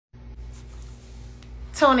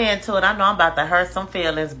tune into it. I know I'm about to hurt some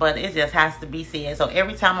feelings, but it just has to be said. So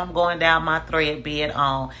every time I'm going down my thread, be it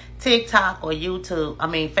on TikTok or YouTube,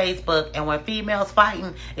 Facebook, and when females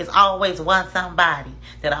fighting, it's always one somebody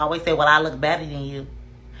that always say, well, I look better than you.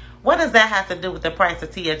 What does that have to do with the price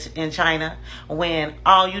of tea in China when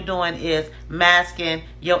all you're doing is masking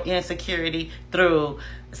your insecurity through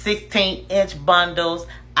 16-inch bundles,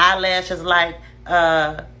 eyelashes like,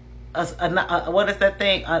 what is that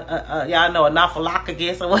thing? Y'all know,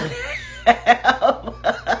 anaphylacticus or whatever.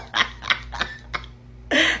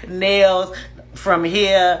 Nails from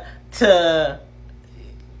here to,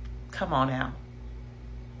 come on now.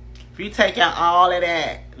 If you take out all of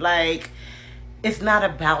that, like, it's not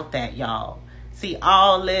about that, y'all. See,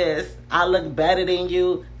 all this, I look better than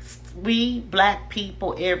you. We black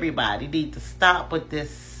people, everybody, need to stop with this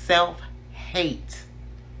self-hate.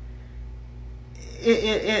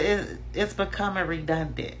 It's becoming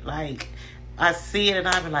redundant. Like, I see it and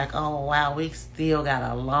I be like, oh, wow, we still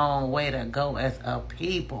got a long way to go as a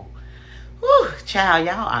people. Whew, child,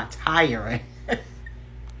 y'all are tiring.